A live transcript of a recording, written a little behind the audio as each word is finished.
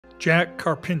Jacek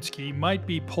Karpinski might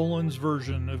be Poland's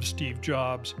version of Steve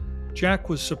Jobs. Jack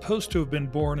was supposed to have been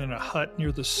born in a hut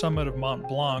near the summit of Mont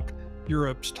Blanc,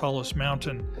 Europe's tallest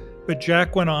mountain, but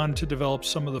Jack went on to develop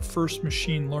some of the first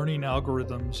machine learning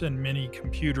algorithms and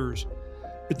mini-computers.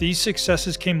 But these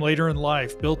successes came later in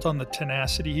life, built on the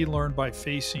tenacity he learned by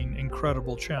facing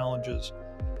incredible challenges.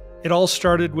 It all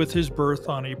started with his birth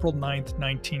on April 9,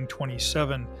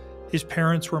 1927. His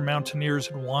parents were mountaineers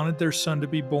and wanted their son to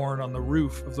be born on the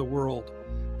roof of the world.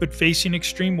 But facing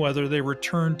extreme weather, they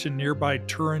returned to nearby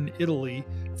Turin, Italy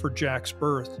for Jack's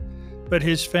birth. But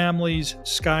his family's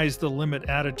sky's the limit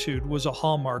attitude was a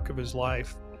hallmark of his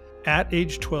life. At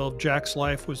age 12, Jack's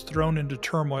life was thrown into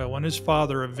turmoil when his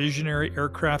father, a visionary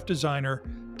aircraft designer,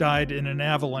 died in an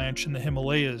avalanche in the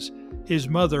Himalayas. His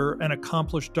mother, an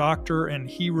accomplished doctor and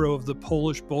hero of the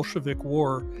Polish Bolshevik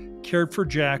War, cared for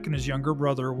Jack and his younger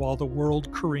brother while the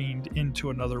world careened into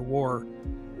another war.